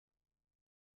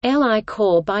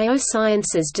LI-COR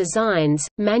Biosciences designs,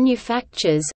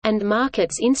 manufactures, and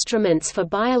markets instruments for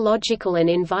biological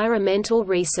and environmental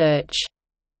research.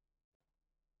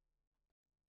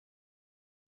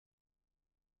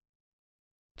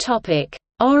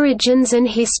 Origins and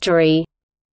history.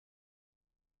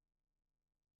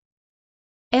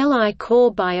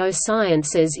 LI-COR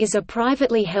Biosciences is a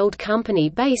privately held company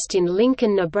based in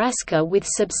Lincoln, Nebraska with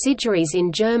subsidiaries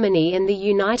in Germany and the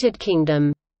United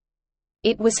Kingdom.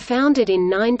 It was founded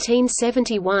in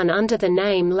 1971 under the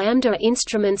name Lambda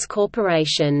Instruments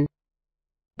Corporation.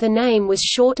 The name was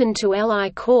shortened to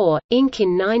LI-COR, Inc.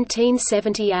 in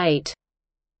 1978.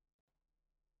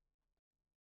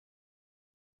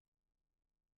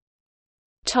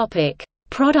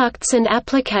 Products and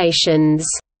applications.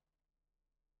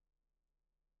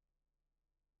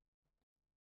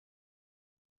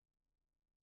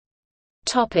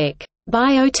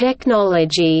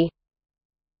 Biotechnology.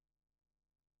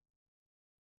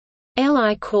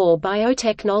 LI-COR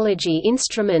Biotechnology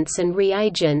instruments and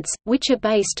reagents, which are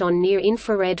based on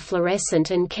near-infrared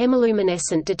fluorescent and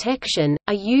chemiluminescent detection,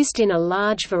 are used in a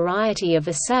large variety of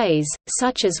assays,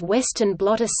 such as Western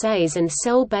blot assays and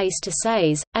cell-based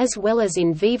assays, as well as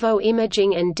in vivo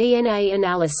imaging and DNA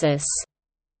analysis.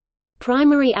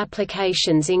 Primary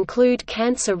applications include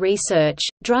cancer research,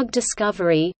 drug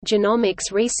discovery,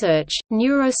 genomics research,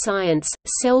 neuroscience,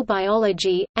 cell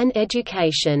biology, and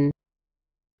education.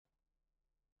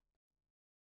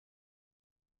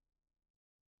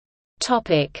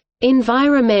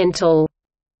 Environmental.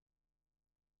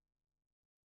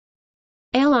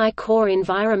 LI-COR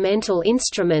environmental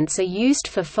instruments are used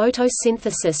for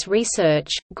photosynthesis research,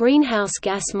 greenhouse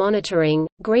gas monitoring,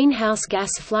 greenhouse gas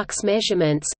flux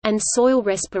measurements, and soil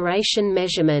respiration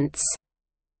measurements.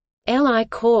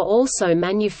 LI-COR also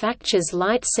manufactures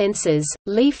light sensors,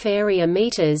 leaf area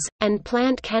meters, and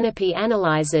plant canopy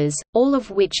analyzers, all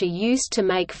of which are used to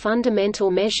make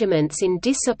fundamental measurements in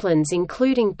disciplines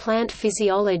including plant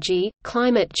physiology,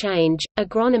 climate change,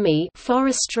 agronomy,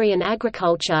 forestry and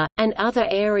agriculture, and other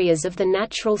areas of the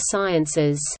natural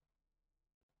sciences.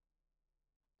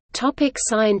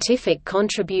 Scientific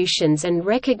contributions and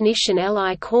recognition.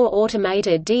 LI-COR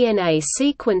automated DNA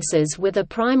sequencers were the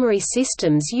primary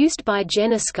systems used by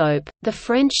Genoscope, the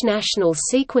French National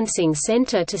Sequencing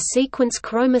Centre, to sequence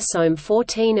chromosome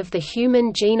 14 of the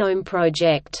Human Genome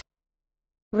Project.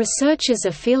 Researchers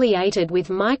affiliated with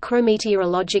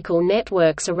micrometeorological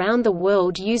networks around the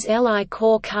world use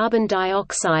LI-COR carbon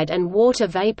dioxide and water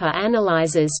vapor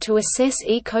analyzers to assess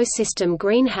ecosystem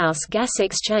greenhouse gas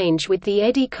exchange with the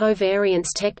eddy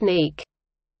covariance technique.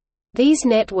 These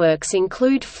networks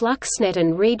include FluxNet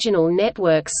and regional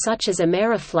networks such as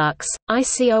Ameriflux,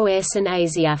 ICOS and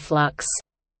Asiaflux.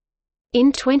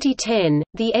 In 2010,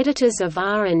 the editors of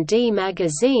R&D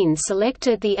magazine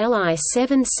selected the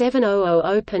LI-7700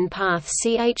 OpenPath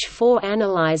CH4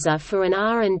 analyzer for an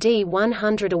R&D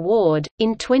 100 award.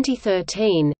 In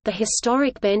 2013, the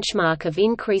historic benchmark of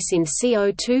increase in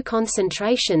CO2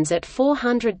 concentrations at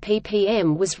 400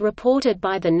 ppm was reported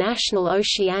by the National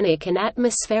Oceanic and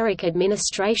Atmospheric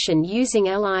Administration using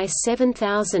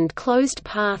LI-7000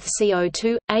 closed-path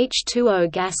CO2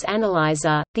 H2O gas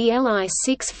analyzer. The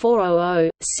LI-6400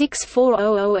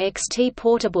 6400XT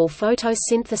portable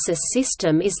photosynthesis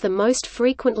system is the most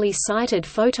frequently cited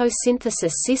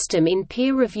photosynthesis system in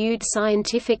peer-reviewed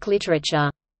scientific literature.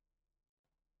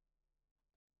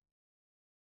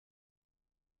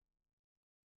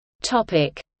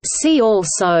 See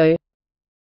also: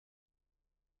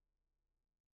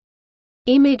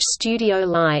 Image studio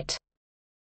light.